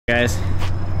Guys,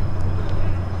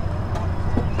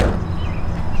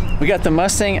 we got the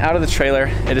Mustang out of the trailer.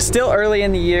 It is still early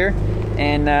in the year,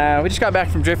 and we just got back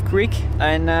from Drift Creek,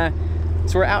 and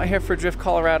so we're out here for Drift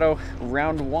Colorado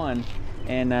round 1,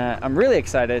 and I'm really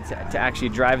excited to actually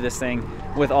drive this thing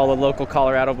with all the local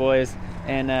Colorado boys.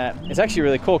 And it's actually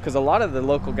really cool because a lot of the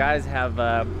local guys have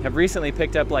recently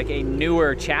picked up like a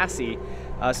newer chassis.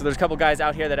 So there's a couple guys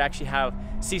out here that actually have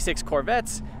C6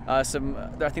 Corvettes. I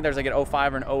think there's like an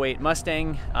 05 or an 08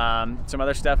 Mustang, some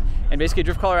other stuff. And basically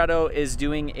Drift Colorado is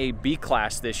doing a B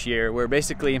class this year, where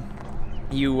basically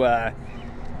you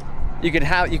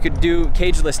could do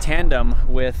cageless tandem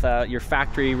with your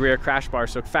factory rear crash bar.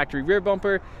 So factory rear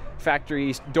bumper,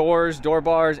 factory doors, door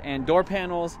bars, and door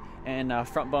panels, and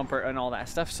front bumper and all that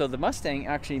stuff. So the Mustang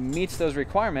actually meets those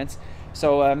requirements.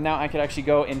 So now I could actually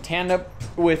go in tandem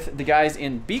with the guys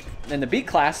in the B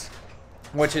class,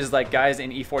 which is like guys in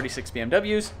E46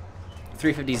 BMWs,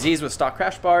 350Zs with stock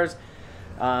crash bars,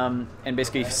 and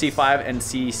basically C5 and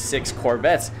C6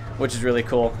 Corvettes, which is really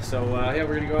cool. So yeah,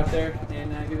 we're gonna go out there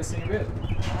and give this thing a rip.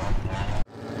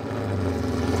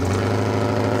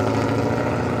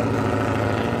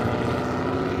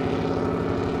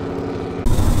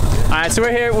 All right, so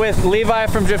we're here with Levi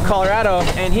from Drift Colorado,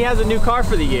 and he has a new car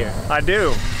for the year. I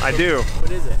do.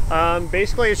 What is it?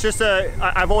 Basically, it's just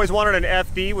I've always wanted an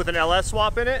FD with an LS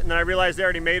swap in it, and then I realized they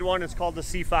already made one. It's called the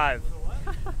C5.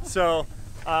 So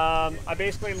I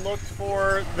basically looked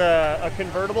for a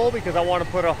convertible because I want to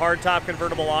put a hardtop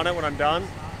convertible on it when I'm done.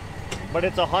 But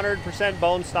it's 100%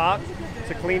 bone stock.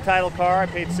 It's a clean title car. I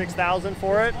paid $6,000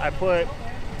 for it. I put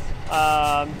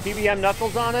PBM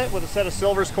knuckles on it with a set of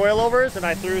Silver's coilovers, and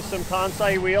I threw some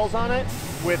Kansai wheels on it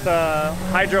with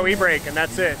hydro e-brake, and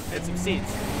that's it. And some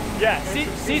seats. Yeah,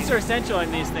 seats are essential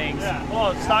in these things. Yeah,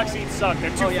 well, stock seats suck. They're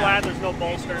too flat, there's no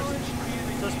bolsters.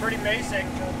 So it's pretty basic.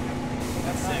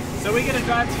 That's sick. So we get to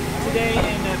drive today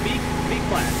in B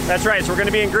class. That's right, so we're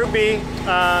gonna be in Group B.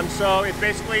 So it's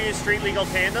basically street legal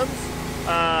tandems.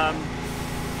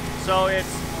 So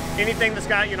it's anything that's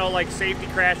got, you know, like safety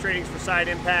crash ratings for side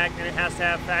impact, and it has to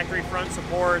have factory front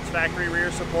supports, factory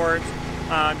rear supports,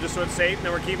 just so it's safe, and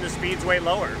then we're keeping the speeds way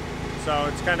lower. So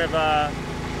it's kind of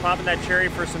popping that cherry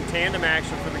for some tandem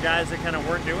action for the guys that kind of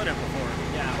weren't doing it before.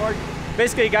 Yeah, or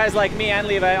basically guys like me and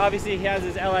Levi. Obviously he has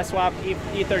his LS swap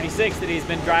E36 that he's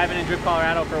been driving in Drift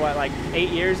Colorado for what, like 8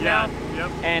 years now?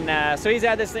 Yep. And so he's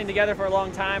had this thing together for a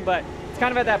long time, but it's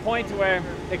kind of at that point to where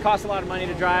it costs a lot of money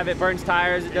to drive, it burns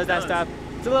tires, it does that stuff.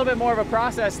 It's a little bit more of a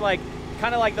process, like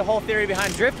kind of like the whole theory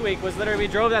behind Drift Week was literally we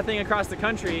drove that thing across the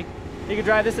country. You could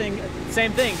drive this thing,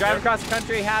 same thing, drive across the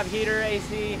country, have heater,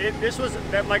 AC.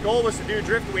 My goal was to do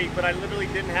Drift Week, but I literally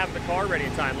didn't have the car ready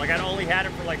in time. Like I'd only had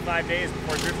it for like 5 days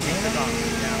before Drift Week took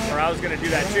off. Or I was gonna do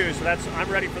that too, so I'm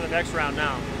ready for the next round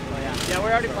now. Oh, yeah,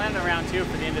 we're already planning a round 2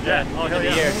 for the end of the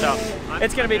year, so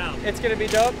it's gonna be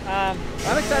dope. I'm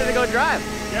excited to go drive.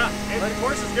 Yeah, the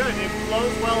course is good. It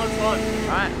flows well and fun.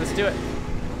 All right, let's do it.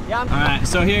 Yeah. All right,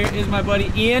 so here is my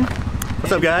buddy Ian.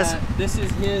 What's up, guys? This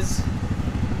is his.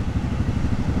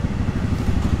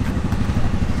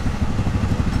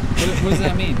 What does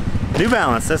that mean? New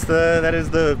Balance. That is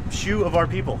the shoe of our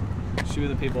people. Shoe of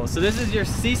the people. So this is your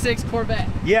C6 Corvette.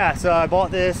 Yeah. So I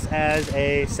bought this as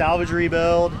a salvage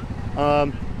rebuild.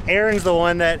 Aaron's the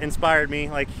one that inspired me,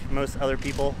 like most other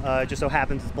people. It just so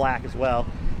happens it's black as well.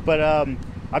 But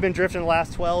I've been drifting the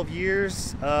last 12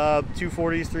 years,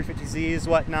 240s, 350Zs,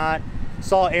 whatnot.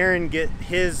 Saw Aaron get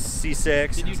his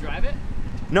C6. Did you drive it?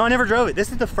 No, I never drove it.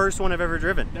 This is the first one I've ever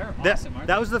driven. They're awesome, aren't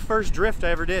they? That was the first drift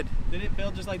I ever did. Did it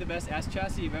feel just like the best S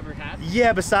chassis you've ever had?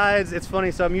 Yeah, besides, it's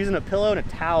funny, so I'm using a pillow and a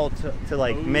towel to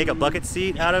like make a bucket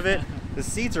seat out of it. The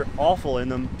seats are awful in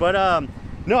them, but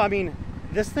no, I mean,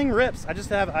 this thing rips. I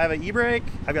have an e-brake,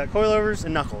 I've got coilovers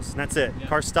and knuckles, and that's it. Yeah.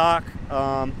 Car stock.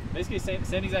 Basically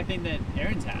same exact thing that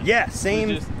Aaron's had. Yeah,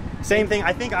 same thing.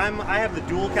 I think I have the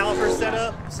dual caliper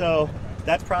setup, so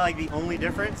that's probably the only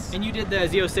difference. And you did the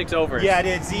Z06 overs. Yeah, I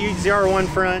did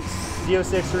ZR1 front,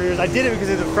 Z06 rears. I did it because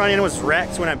the front end was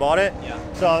wrecked when I bought it. Yeah.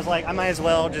 So I was like, I might as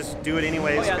well just do it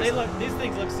anyways. Oh yeah, these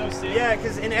things look so sick. Yeah,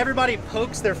 and everybody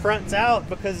pokes their fronts out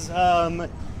because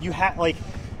you have like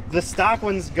the stock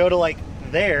ones go to like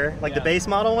there, like the base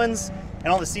model ones, and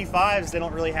all the C5s, they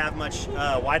don't really have much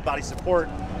wide body support.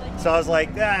 So I was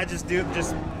like, I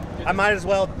might as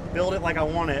well build it like I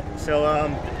want it. So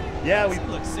yeah, it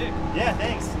looks sick. Yeah,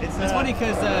 thanks. It's funny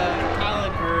because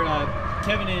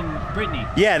Kevin and Brittany.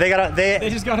 Yeah, they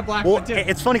just got a black one too.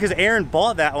 It's funny because Aaron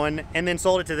bought that one and then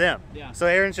sold it to them. Yeah. So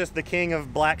Aaron's just the king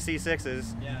of black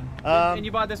C6s. Yeah. And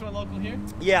you bought this one local here?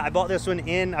 Yeah, I bought this one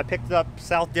I picked it up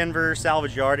South Denver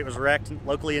salvage yard. It was wrecked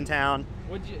locally in town.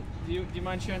 Do you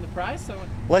mind sharing the price?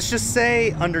 Let's just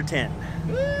say under 10.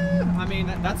 I mean,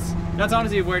 that's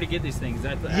honestly where to get these things.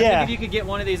 I think if you could get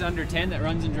one of these under 10 that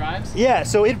runs and drives. Yeah,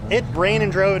 so it ran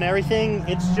and drove and everything.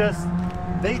 It's just,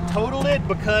 they totaled it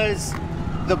because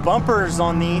the bumpers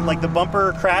on the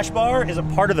bumper crash bar is a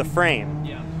part of the frame.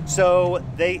 Yeah. So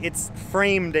it's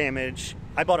frame damage.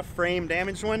 I bought a frame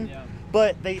damaged one,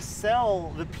 but they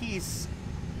sell the piece,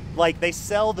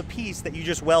 that you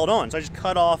just weld on. So I just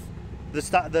cut off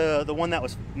the one that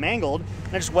was mangled,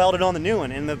 and I just welded on the new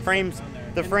one, and the frame's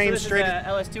straight.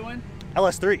 LS2 one?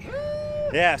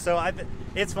 LS3. Yeah. So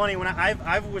it's funny when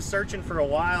I was searching for a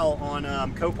while on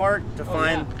Copart to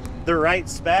find the right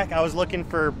spec. I was looking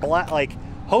for black,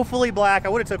 hopefully black. I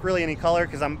would have took really any color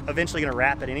because I'm eventually gonna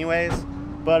wrap it anyways.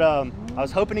 But I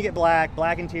was hoping to get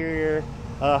black interior,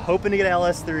 hoping to get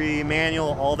LS3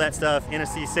 manual, all that stuff in a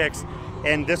C6,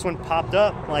 and this one popped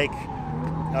up like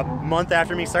a month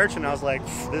after me searching. I was like,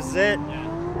 this is it.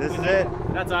 This is it.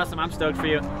 That's awesome. I'm stoked for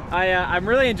you. I'm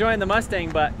really enjoying the Mustang,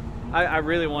 but I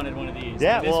really wanted one of these.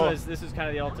 Yeah, this was kind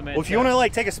of the ultimate. Well, if you want to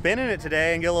take a spin in it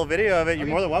today and get a little video of it, you're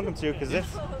more than welcome to, because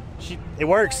it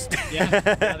works.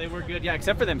 Yeah, they were good. Yeah,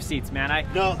 except for them seats, man.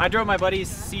 I drove my buddy's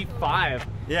C5.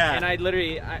 Yeah. And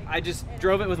I just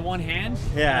drove it with one hand.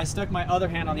 Yeah. And I stuck my other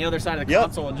hand on the other side of the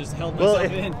console and just held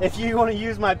myself in. If you want to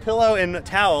use my pillow and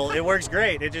towel, it works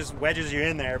great. It just wedges you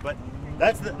in there. But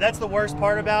that's the worst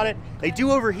part about it. They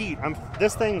do overheat.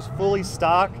 This thing's fully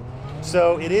stock,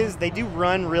 so they do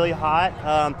run really hot.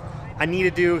 I need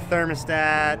to do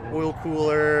thermostat, oil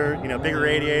cooler, bigger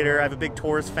radiator. I have a big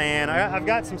Taurus fan. I've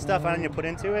got some stuff I need to put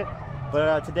into it.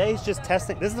 But today's just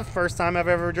testing. This is the first time I've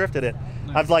ever drifted it.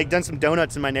 Nice. I've done some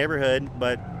donuts in my neighborhood,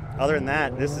 but other than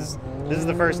that, this is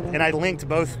the first. And I linked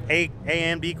both A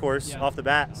and B course off the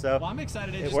bat. So I'm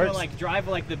excited to just go drive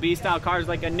the B style cars,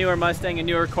 like a newer Mustang, a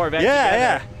newer Corvette.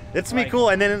 Yeah. It's gonna be cool.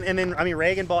 And then I mean,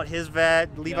 Reagan bought his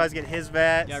vet. Levi's getting his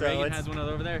vet. Yeah, so Reagan has one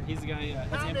over there. He's the guy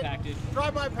that's impacted.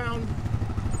 Drive by pound.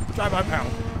 Drive by pound.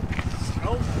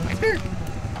 Oh, that's here.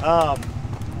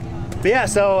 But yeah,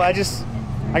 so I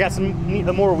got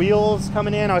some more wheels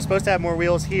coming in. I was supposed to have more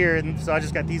wheels here, and so I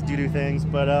just got these doo-doo things.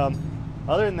 But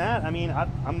other than that, I mean,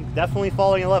 I'm definitely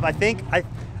falling in love. I think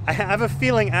I have a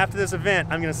feeling after this event,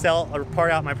 I'm going to sell or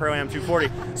part out my Pro-Am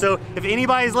 240. So if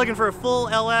anybody's looking for a full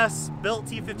LS, built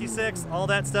T56, all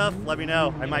that stuff, let me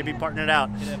know. I might be parting it out.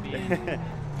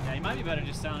 Yeah, you might be better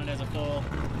just selling it as a full.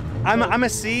 I'm a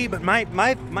C, but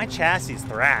my chassis is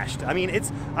thrashed. I mean,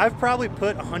 I've probably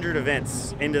put 100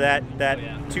 events into that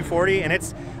 240, and it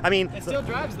still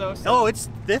drives though. So. Oh,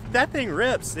 that thing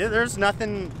rips. There's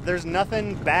nothing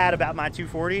bad about my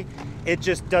 240. It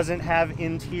just doesn't have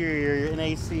interior and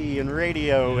AC and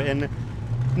radio and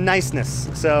niceness.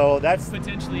 So that's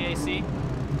potentially AC.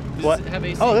 Does it have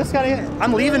AC? Oh, this got it.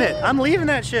 I'm leaving it. I'm leaving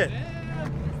that shit.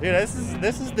 Dude,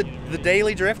 this is the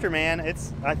daily drifter, man.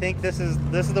 I think this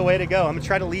is the way to go. I'm gonna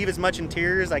try to leave as much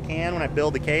interior as I can when I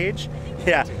build the cage.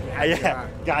 Yeah,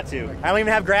 got to. I don't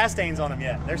even have grass stains on them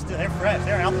yet. They're fresh.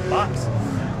 They're out the box.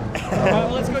 Well,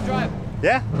 let's go drive.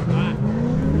 Yeah.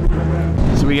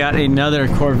 So we got another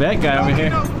Corvette guy over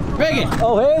here. Reagan.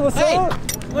 Oh, hey, what's up?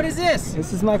 What is this?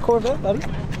 This is my Corvette, buddy.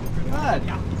 God.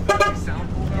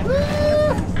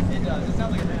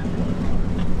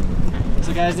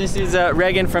 So guys, this is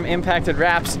Reagan from Impacted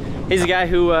Wraps. He's the guy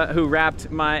who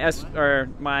wrapped my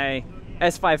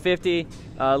S550,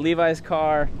 Levi's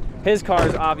car, his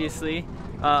cars obviously,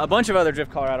 a bunch of other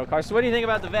Drift Colorado cars. So what do you think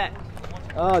about the Vet?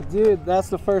 Oh, dude, that's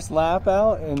the first lap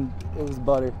out, and it was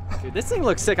butter. Dude, this thing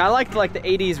looks sick. I like the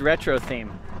 80s retro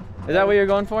theme. Is that what you're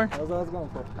going for? That's what I was going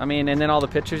for. I mean, and then all the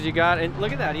pictures you got, and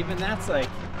look at that. Even that's like,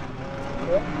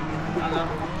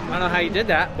 I don't know how you did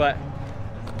that, but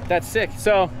that's sick.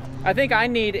 So I think I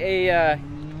need a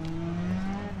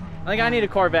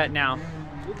Corvette now.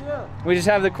 Good deal. We just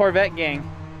have the Corvette gang.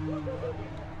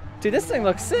 Dude, this thing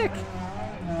looks sick.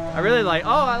 I really like. Oh,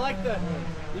 I like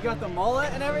you got the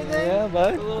mullet and everything. Yeah,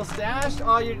 bud. The little stash.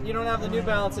 Oh, you don't have the New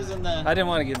Balances in the. I didn't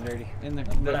want to get dirty. In the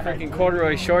freaking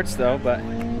corduroy shorts though, but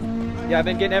yeah, I've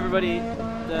been getting everybody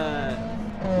the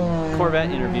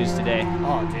Corvette interviews today.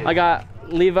 Oh, dude. I got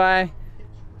Levi,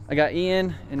 I got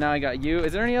Ian, and now I got you.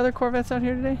 Is there any other Corvettes out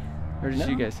here today, or just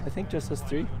you guys? I think just us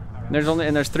three.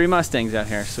 There's 3 Mustangs out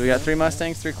here, so we got 3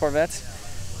 Mustangs, 3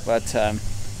 Corvettes. But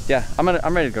yeah, I'm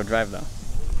ready to go drive though.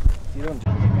 You don't.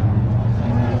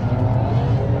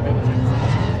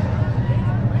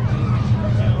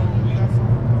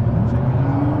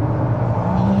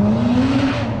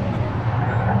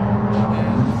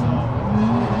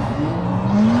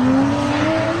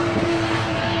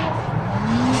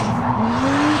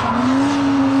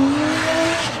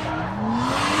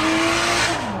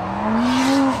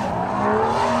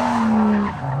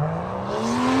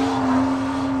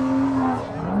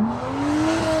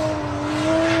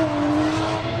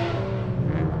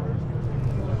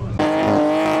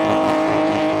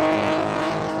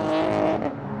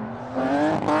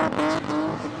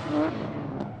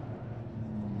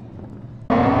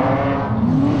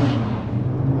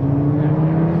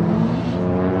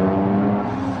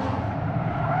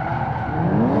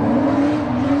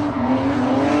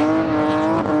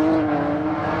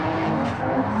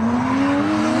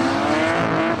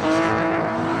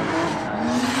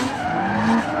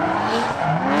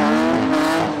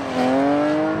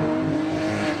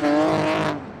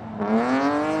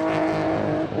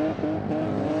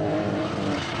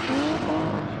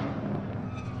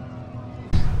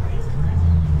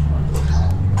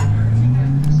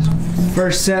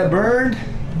 First set burned.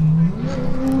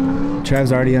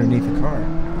 Trav's already underneath the car.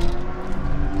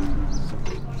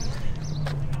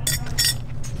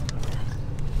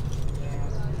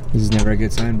 This is never a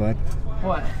good sign, bud.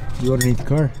 What? You underneath the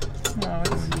car. No,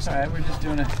 it's all right. We're just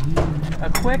doing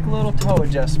a quick little toe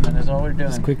adjustment is all we're doing.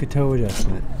 Just quick a toe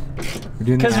adjustment. We're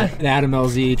doing the Adam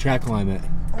LZ track alignment.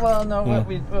 Well, no, what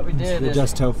we did is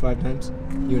adjust toe 5 times.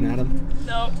 You and Adam.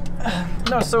 No.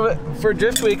 So for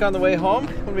Drift Week on the way home,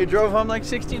 when we drove home like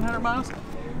 1,600 miles,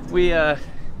 we had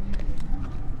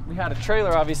a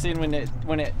trailer obviously, and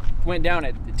when it went down,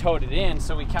 it towed it in.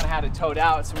 So we kind of had it towed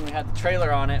out. So when we had the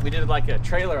trailer on it, we did like a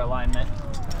trailer alignment.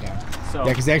 Yeah. So yeah,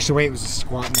 because the extra weight was a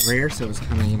squat in the rear, so it was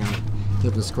kind of, you know, if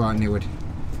it was squat and it would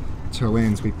tow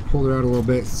in. So we pulled it out a little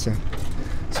bit so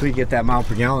we get that mile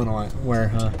per gallon on it.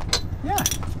 Where, yeah,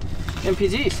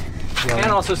 MPGs, yeah,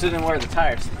 and also so didn't wear the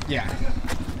tires. Yeah.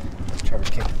 Trevor's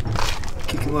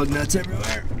kicking lug nuts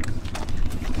everywhere.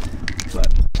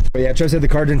 But yeah, Trevor said the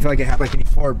car didn't feel like it had like any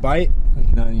forward bite, like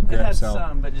you know, any grip. It had so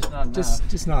some, but just not enough.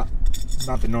 Just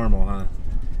not the normal, huh?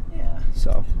 Yeah.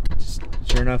 So just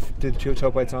sure enough, did 2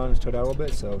 toe plates on, just towed out a little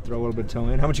bit. So throw a little bit of toe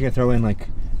in. How much you gonna throw in? Like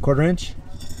 1/4 inch?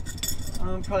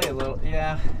 Probably a little.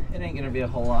 Yeah, it ain't gonna be a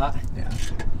whole lot. Yeah.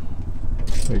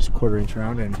 So just 1/4 inch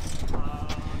round and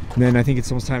then I think it's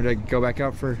almost time to go back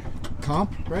out for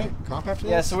comp, right? Comp after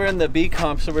this? Yeah, so we're in the B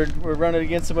comp, so we're running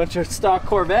against a bunch of stock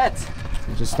Corvettes.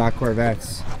 So just stock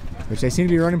Corvettes, which they seem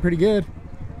to be running pretty good.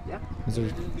 Yeah.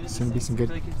 There's going to be some good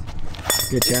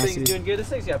chassis. This thing's doing good. This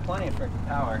thing's got plenty of freaking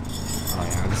power. Oh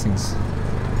yeah, this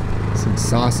thing's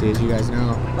saucy, as you guys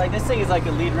know. Like this thing is like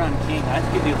a lead run king. I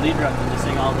could do lead runs with this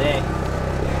thing all day.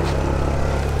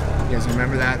 You guys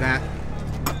remember that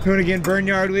Hoonigan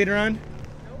Burnyard lead run?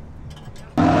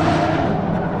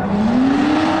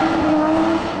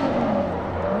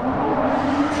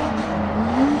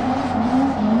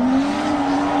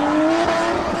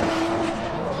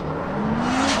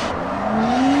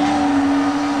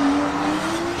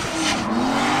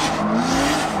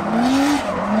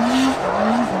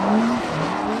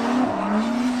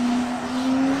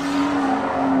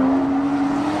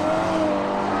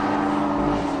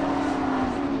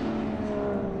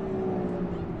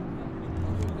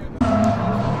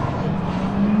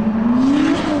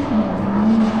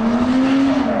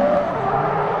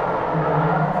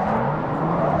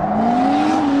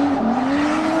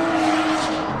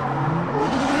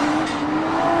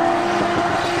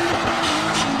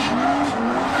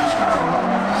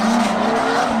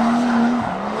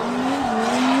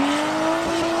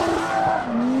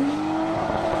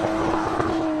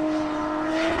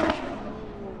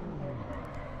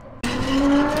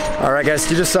 All right, guys,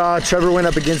 you just saw Trevor went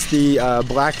up against the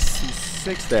black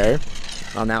C6 there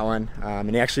on that one, and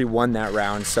he actually won that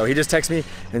round. So he just texted me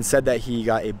and said that he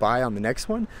got a bye on the next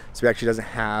one, so he actually doesn't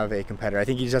have a competitor. I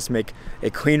think he just make a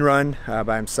clean run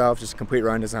by himself, just a complete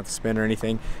run, doesn't have to spin or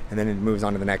anything, and then it moves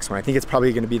on to the next one. I think it's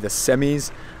probably going to be the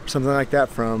semis or something like that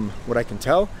from what I can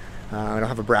tell. I don't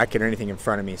have a bracket or anything in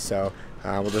front of me, so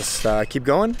we'll just keep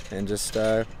going and just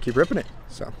keep ripping it.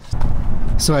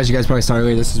 So as you guys probably saw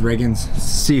earlier, this is Reagan's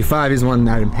C5. He's the one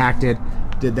that impacted,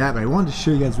 did that, but I wanted to show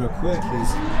you guys real quick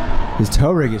his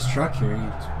tow rig, his truck here.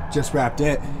 He just wrapped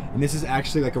it, and this is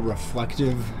actually like a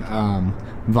reflective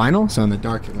vinyl, so in the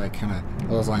dark it like kind of,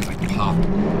 those lines like pop.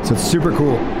 So it's super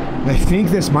cool. And I think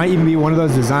this might even be one of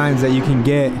those designs that you can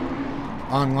get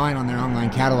online on their online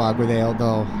catalog, where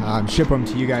they'll ship them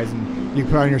to you guys and you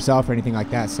can put it on yourself or anything like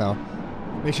that. So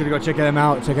make sure to go check them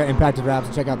out, check out Impacted Wraps,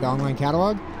 and check out the online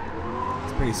catalog.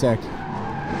 It's pretty sick.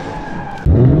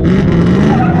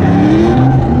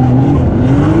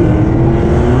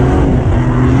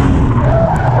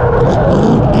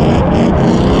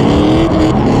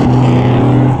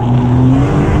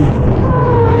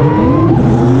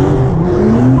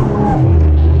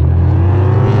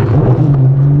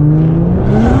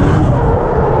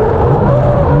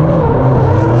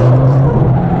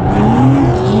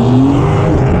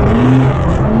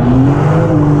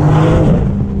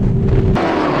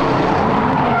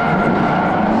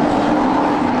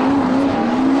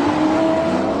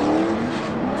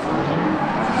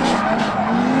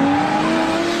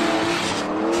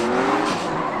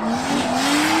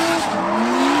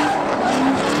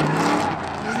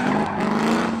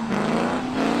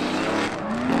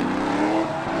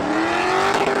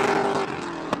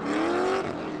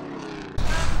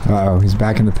 Uh-oh, he's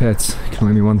back in the pits. Can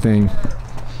only be one thing.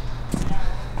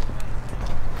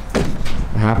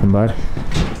 What happened, bud?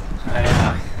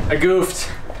 I goofed.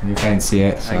 You can't see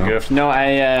it. So. I goofed. No,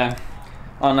 I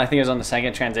think it was on the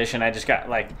second transition. I just got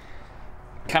like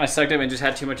kind of sucked up and just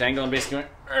had too much angle and basically went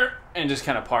and just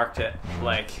kind of parked it.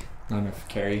 Like Not enough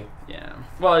carry. Yeah.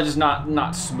 Well, it's just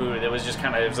not smooth. It was just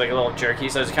kind of, it was like a little jerky.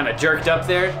 So I was kind of jerked up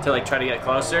there to like try to get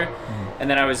closer. And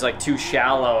then I was like too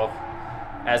shallow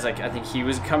as like, I think he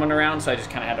was coming around. So I just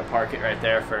kind of had to park it right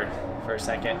there for a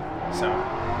second. So,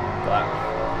 but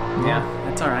yeah,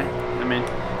 that's all right. I mean,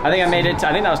 I think I made it,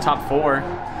 I think that was top 4.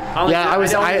 I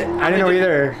didn't know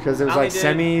either because it was like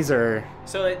semis or.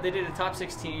 So they did a top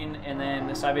 16, and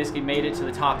then so I basically made it to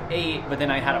the top 8, but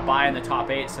then I had a bye in the top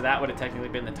 8, so that would have technically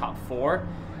been the top 4,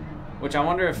 which I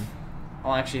wonder if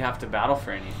I'll actually have to battle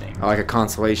for anything. Like a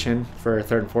consolation for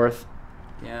 3rd and 4th.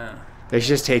 Yeah. They should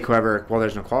just take whoever. Well,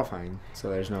 there's no qualifying, so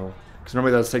there's no. Because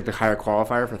normally they'll take the higher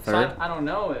qualifier for 3rd. So I don't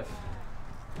know if.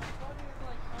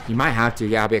 You might have to.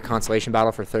 Yeah, it'll be a consolation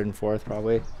battle for 3rd and 4th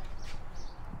probably.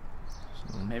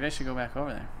 So. Maybe I should go back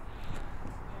over there.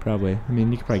 Probably. I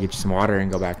mean, you could probably get you some water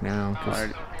and go back now.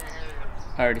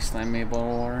 I already slammed me a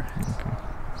bowl of water.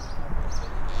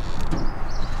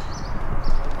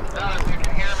 Okay. You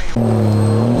can hear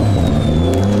me.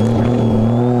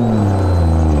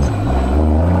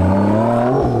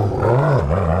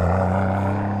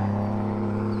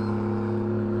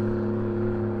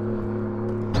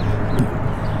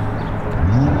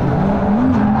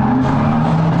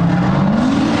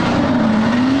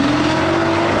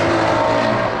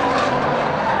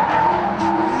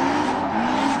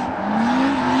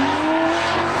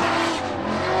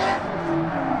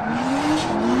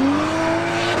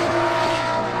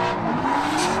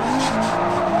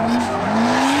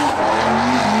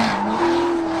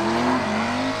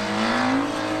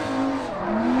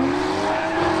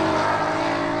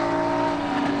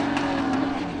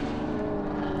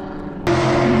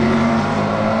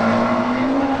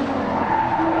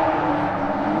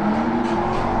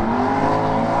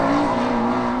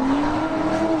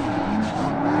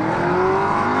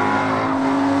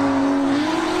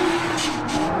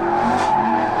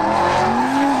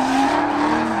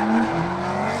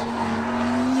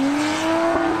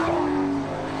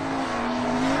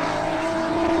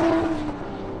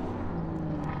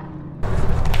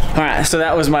 Alright, so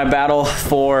that was my battle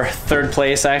for 3rd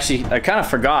place. I kind of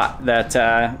forgot that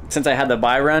since I had the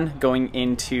bye run going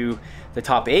into the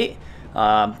top 8,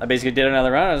 I basically did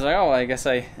another run. I was like, oh, I guess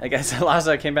last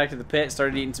I came back to the pit,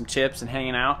 started eating some chips and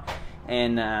hanging out,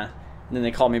 and then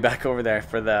they called me back over there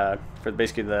for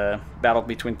basically the battle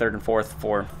between 3rd and 4th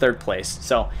for 3rd place.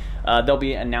 So they'll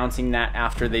be announcing that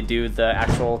after they do the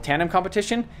actual tandem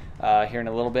competition here in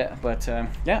a little bit. But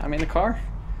yeah, I mean the car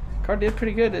did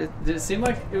pretty good. Did it seem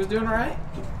like it was doing all right?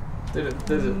 Does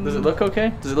it look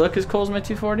okay? Does it look as cool as my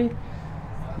 240?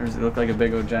 Or does it look like a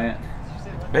big old giant?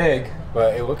 Big,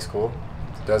 but it looks cool.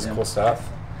 It does cool stuff.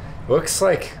 Looks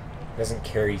like it doesn't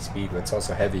carry speed, but it's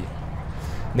also heavy.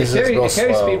 It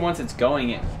carries speed once it's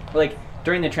going in. Like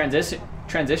during the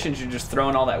transitions, you're just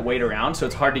throwing all that weight around, so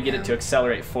it's hard to get it to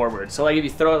accelerate forward. So like if you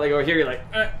throw it like over here, you're like,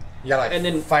 you gotta like, and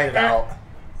then fight it out.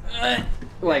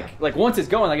 Like once it's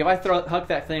going, like if I huck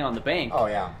that thing on the bank. Oh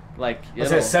yeah. Like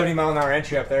it's a 70-mile-an-hour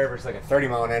entry up there versus like a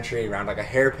 30-mile-an-hour entry around like a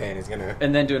hairpin is gonna.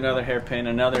 And then do another hairpin,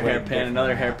 another hairpin,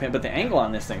 another hairpin. But the angle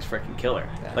on this thing's freaking killer.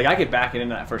 Yeah. Like I could back it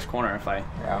into that first corner if I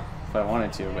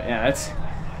wanted to. But yeah, it's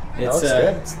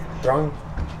good. It's throwing.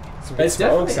 It's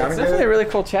definitely a really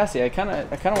cool chassis. I kind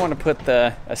of want to put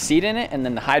a seat in it and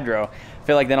then the hydro. I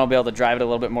feel like then I'll be able to drive it a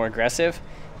little bit more aggressive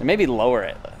and maybe lower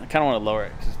it. I kind of want to lower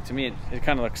it because to me it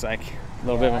kind of looks like a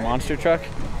little bit of a monster truck.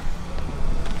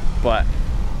 But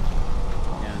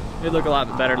yeah, it'd look a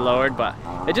lot better lowered. But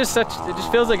it just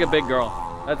feels like a big girl.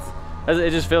 It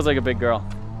just feels like a big girl.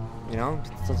 You know,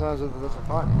 sometimes that's a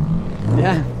thought.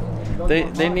 Yeah,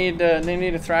 they need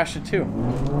a Thrasher too.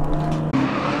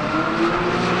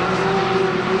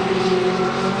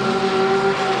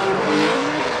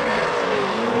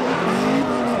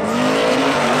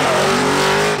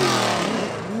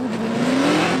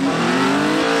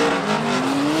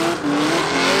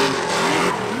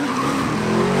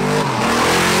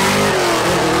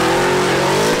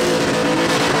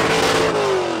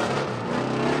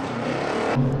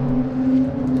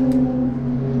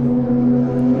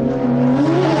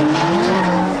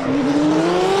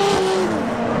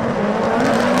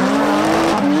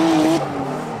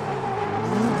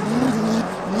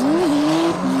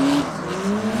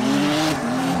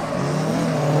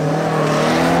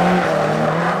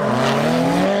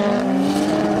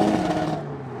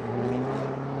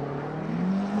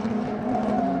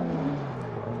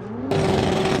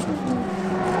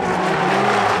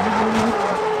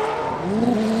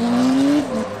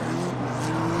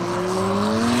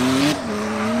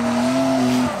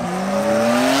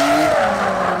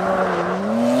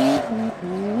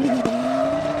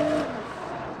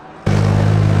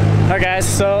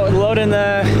 So loading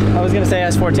the, I was gonna say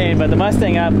S14, but the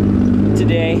Mustang up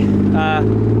today.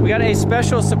 We got a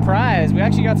special surprise. We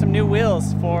actually got some new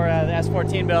wheels for the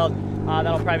S14 build.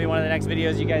 That'll probably be one of the next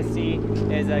videos you guys see,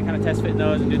 is kind of test fitting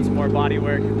those and doing some more body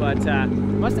work. But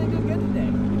Mustang did good today.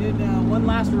 We did one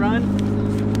last run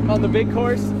on the big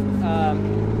course,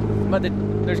 but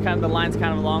there's kind of, the line's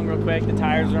kind of long real quick. The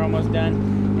tires are almost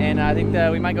done, and I think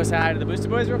that we might go say hi to the Boosted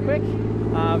Boys real quick.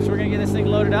 So we're gonna get this thing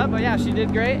loaded up. But yeah, she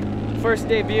did great. First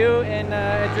debut in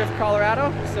Drift,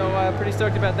 Colorado. So pretty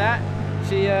stoked about that.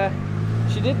 She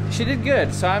did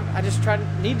good. So I just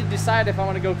need to decide if I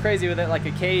want to go crazy with it, like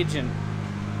a cage, and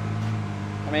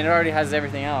I mean it already has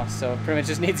everything else, so pretty much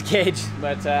just needs a cage.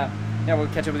 But yeah, we'll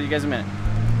catch up with you guys in a minute.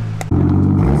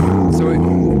 So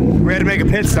we had to make a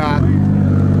pit stop.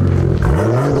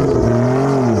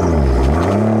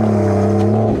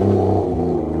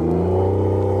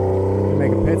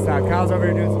 Make a pit stop. Kyle's over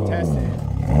here doing some testing.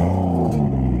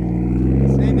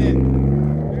 Send it.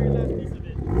 Very last piece of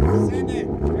it. Send it.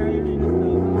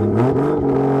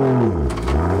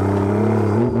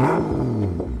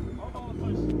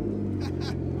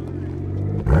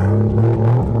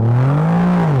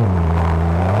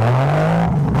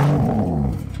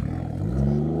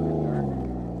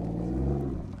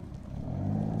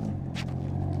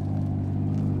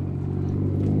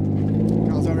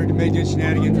 Doing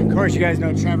shenanigans. Of course, you guys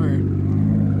know Trevor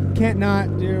can't not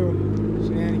do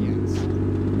shenanigans.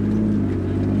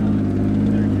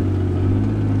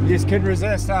 You just couldn't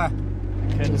resist, huh?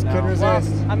 Couldn't resist.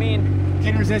 Well, I mean,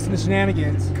 couldn't resist the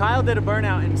shenanigans. Kyle did a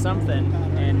burnout in something,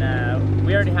 and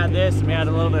we already had this, and we had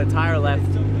a little bit of tire left.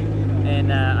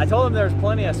 And I told him there was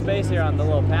plenty of space here on the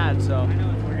little pad, so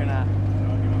we're gonna.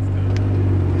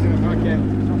 Okay.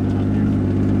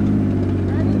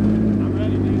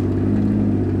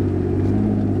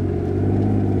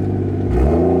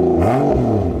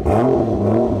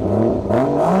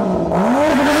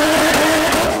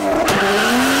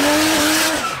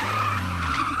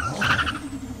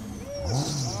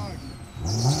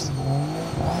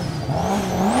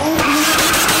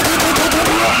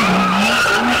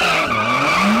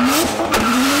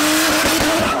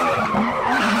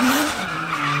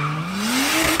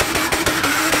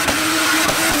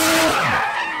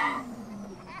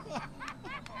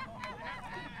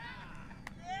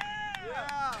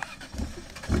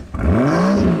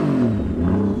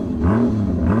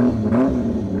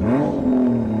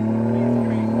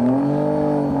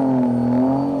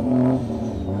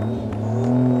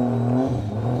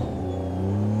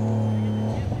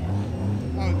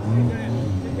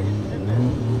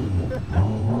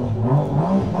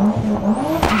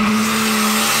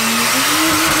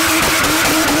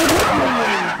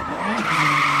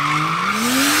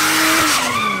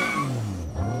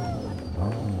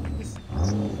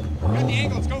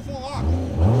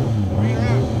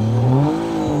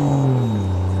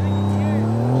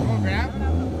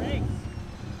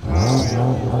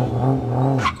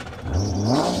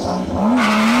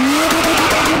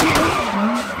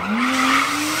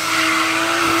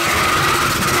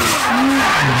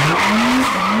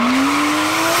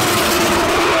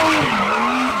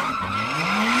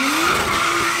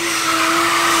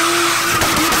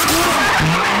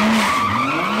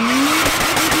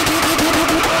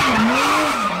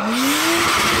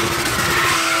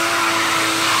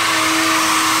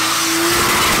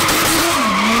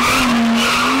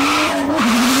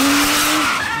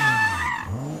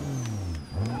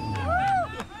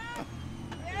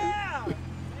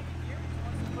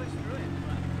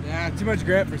 Too much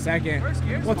grip for second.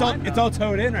 Well, it's all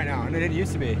towed in right now, and it didn't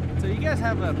used to be. So you guys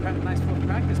have a nice full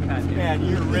practice pad here. Man,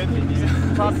 you're ripping, dude.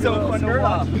 It's so fun to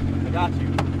watch. I got you.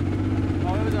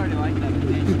 Oh, it was already like that, I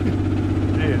think.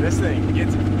 Dude, this thing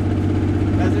gets it.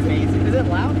 That's amazing. Is it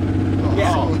loud?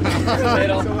 Yeah. Oh. It's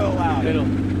a little loud. Middle.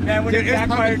 And when it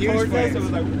backfired towards us, it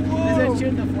was like, whoa. Is it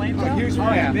shooting the flames out? Huge, oh,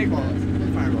 yeah. Big balls.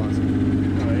 Big fireballs. Oh,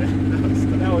 yeah.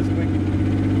 That was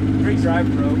wicked. Great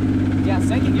drive, bro. Yeah,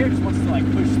 second gear just wants to like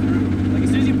push through. Like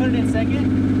as soon as you put it in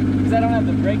second, because I don't have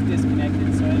the brake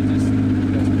disconnected, so it just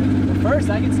goes crazy. But first,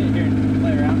 I can sit here and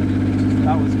play around with it.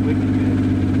 That was wicked good.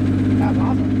 That was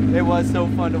awesome. It was so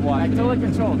fun to watch. Like totally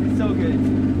controlled. It's so good.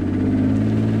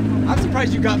 I'm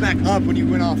surprised you got back up when you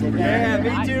went off over Yeah,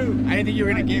 there. me too. I didn't think you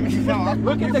were gonna give it. You fell off.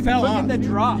 Look at the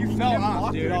drop. You fell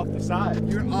off, dude. Off the side.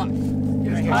 You're off.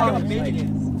 It's kind of big.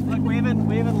 Look, we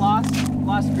haven't lost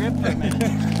grip for a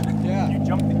minute. Yeah. You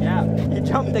jumped the gap. You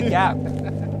jumped the gap.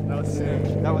 That was sick.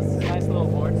 That was a nice little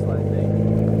board slide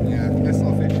thing. Yeah, nice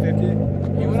little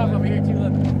 50-50. You went up over here too,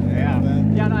 look. Yeah.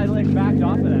 Yeah, no, I like backed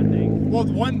off of that thing. Well,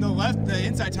 the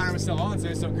inside tire was still on, so it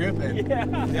was still gripping. Yeah.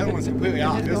 The other one's completely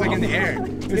off. It was like in the air.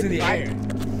 It was in the air.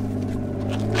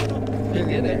 You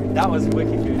did it. That was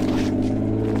wicked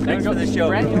good. Thanks for the show.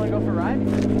 Brent, you want to go for a ride?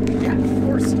 Yeah, of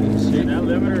course. Shit, that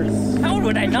limiter's. How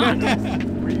would I not?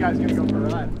 Where you guys gonna go for a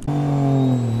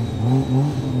ride?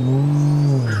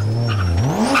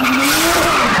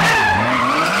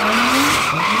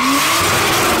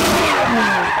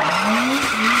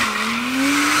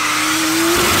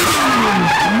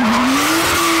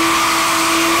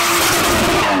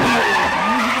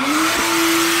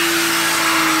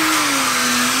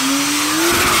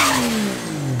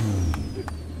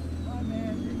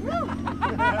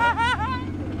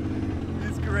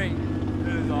 It's great.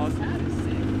 It is awesome.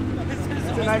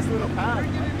 It's a nice little pad.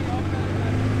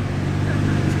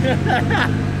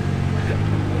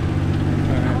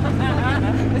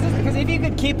 Because if you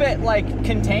could keep it like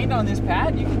contained on this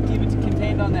pad, you can keep it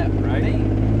contained on that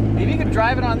thing. If you could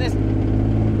drive it on this, you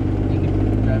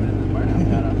can drive it in the burnout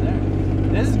pad up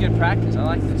there. This is good practice. I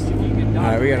like this. You can dodge.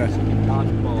 All right, we gotta.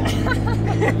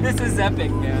 Dodgeball. This is epic,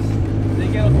 man. They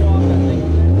get a whole off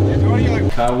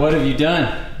that thing. What have you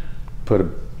done? Put a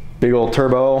big old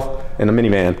turbo in a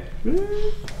minivan.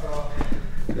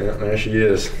 Yeah, there she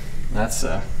is. That's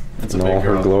a In all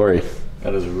her glory.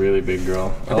 That is a really big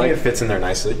girl. I think it fits in there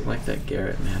nicely. I like that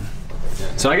Garrett, man.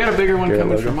 So I got a bigger one Garrett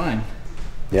coming logo. for mine.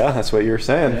 Yeah, that's what you were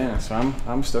saying. Yeah, so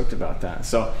I'm stoked about that.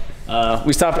 So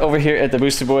we stopped over here at the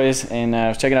Boosted Boiz and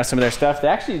was checking out some of their stuff. They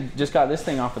actually just got this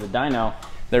thing off of the dyno.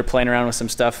 They're playing around with some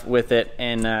stuff with it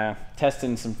and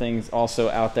testing some things also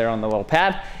out there on the little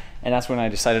pad. And that's when I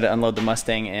decided to unload the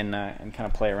Mustang and kind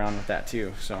of play around with that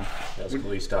too. So That's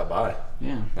cool you stopped by.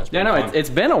 yeah, That's yeah, no, pretty fun. it's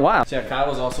been a while. Yeah, Kyle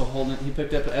was also holding. He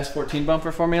picked up an S14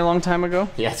 bumper for me a long time ago.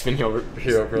 Yeah, it's been here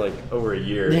for like over a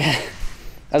year. Yeah.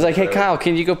 I was like, hey Kyle,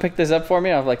 can you go pick this up for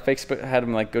me? I've like had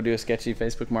him like go do a sketchy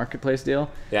Facebook Marketplace deal.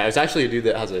 Yeah, it was actually a dude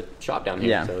that has a shop down here,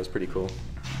 Yeah. so it was pretty cool.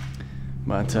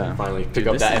 But Finally pick dude,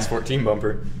 up this that thing- S14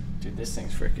 bumper. Dude, this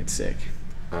thing's freaking sick.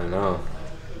 I know.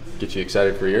 Get you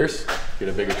excited for yours. Get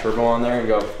a bigger turbo on there and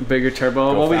go. Bigger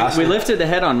turbo. Go Well, we faster. lifted the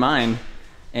head on mine,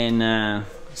 and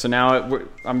so now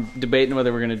I'm debating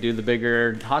whether we're gonna do the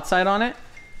bigger hot side on it,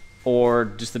 or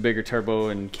just the bigger turbo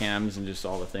and cams and just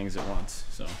all the things at once.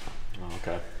 So. Oh,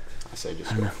 okay. I say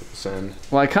just go for the send.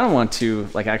 Well, I kind of want to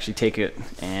like actually take it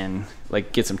and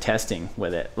like get some testing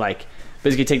with it. Like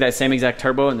basically take that same exact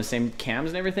turbo and the same cams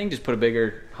and everything, just put a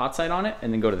bigger hot side on it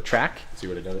and then go to the track. See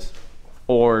what it does.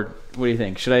 Or what do you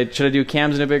think? Should I do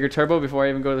cams and a bigger turbo before I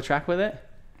even go to the track with it?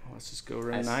 Let's just go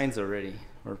run 9s already,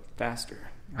 or faster.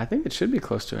 I think it should be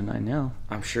close to a 9 now.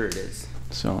 I'm sure it is.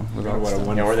 So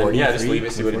Yeah, or then, yeah, just leave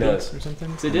it, see what it does. Or something.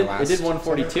 it did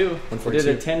 142. It did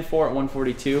a 10.4 at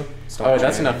 142. Oh,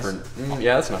 that's enough for.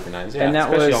 Yeah, that's enough for 9s. Yeah, And that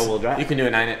especially was- all-wheel drive. You can do a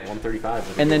 9 at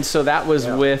 135. And then so that was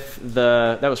with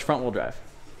that was front wheel drive.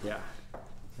 Yeah.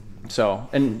 So,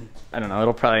 and I don't know,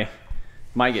 it'll probably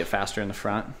might get faster in the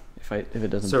front if it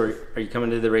doesn't. So are you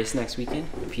coming to the race next weekend?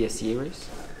 The PSCA race?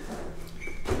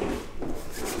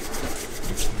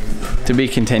 To be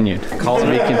continued. Call to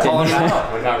him be continued.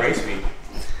 out. What about race week?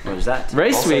 Where's that?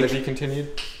 Race Also week. to be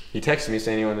continued. He texted me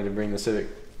saying he wanted to bring the Civic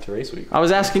to race week, I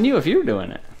was asking you if you were doing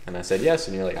it. and I said yes.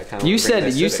 And you're like, I kind of. You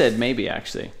said maybe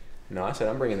actually. No, I said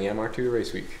I'm bringing the MR2 to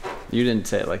race week. You didn't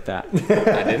say it like that.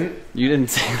 I didn't. You didn't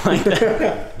say it like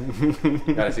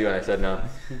that. Gotta see what I said now.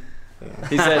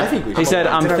 He said we he said should.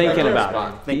 I'm Did I thinking write about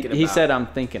that? it. Thinking He about said I'm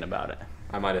thinking about it.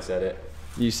 I might have said it.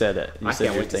 You said it. You I said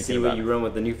can't you're wait to see thinking what about you it. run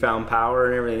with the newfound power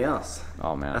and everything else.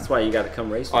 Oh man. That's why you got to come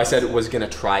race. Oh, I with said us. it was gonna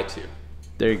try to,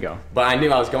 There you go. but I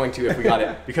knew I was going to if we got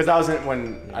it because I wasn't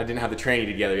when I didn't have the tranny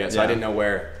together yet, so I Yeah. didn't know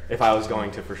where if I was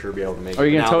going to for sure be able to make. Are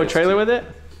you it. gonna Now tow a there's trailer two- with it?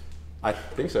 I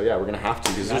think so. Yeah, we're gonna have to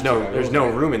because there's Not no too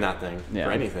bad. room in that thing Yeah.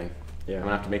 for anything. Yeah. I'm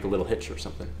gonna have to make a little hitch or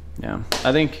something. Yeah.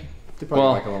 I think. probably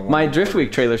Well, like a little my one. Drift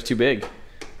Week trailer's too big. I'm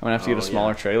gonna have to get a Oh,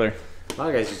 smaller yeah. trailer. A lot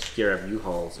of guys just gear up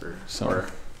U-Hauls or So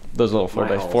those little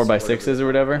My hauls, 4x6s or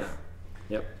whatever.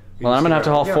 Yep. Well, I'm gonna have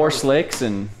to haul Yeah. 4 slicks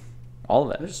and all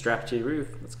of it, Just strap it to your roof.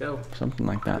 Let's go. something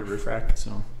like that. Roof rack.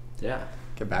 So. Yeah.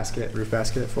 Get basket, roof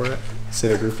basket for it.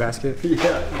 Civic roof basket.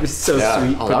 Yeah. It's so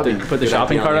sweet. Put the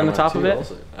shopping cart on the top of it.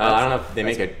 I don't know if they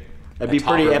make a. It'd be pretty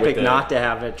topper with epic the- not to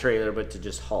have a trailer, but to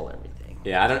just haul everything.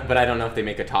 Yeah, I don't know if they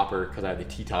make a topper because I have the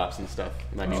T-tops and stuff.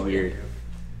 It might be weird.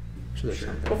 We'll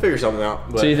figure something out.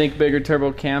 But So you think bigger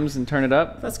turbo cams and turn it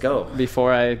up Let's go.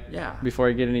 before I Yeah.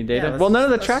 get any data? let's- Well, none of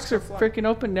the let's tracks are go fly. freaking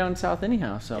open down south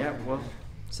anyhow. So. Yeah. Well,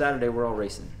 Saturday we're all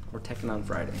racing. We're teching on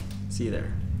Friday. See you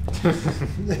there.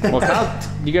 Well, Kyle,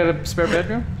 you got a spare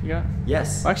bedroom? You got?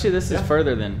 Yes. Well, actually, this is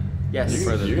further than. Yes.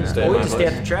 Further you than can that. stay Or in we my can stay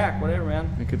place. at the track, whatever,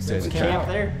 man. We could stay at the Camp track.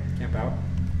 there. Camp out.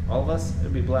 All of us.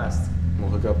 It'd be a blast. We'll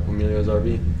hook up Emilio's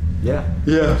RV. Yeah.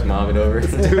 Just mob it over.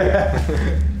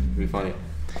 It'd be funny.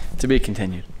 To be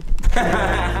continued.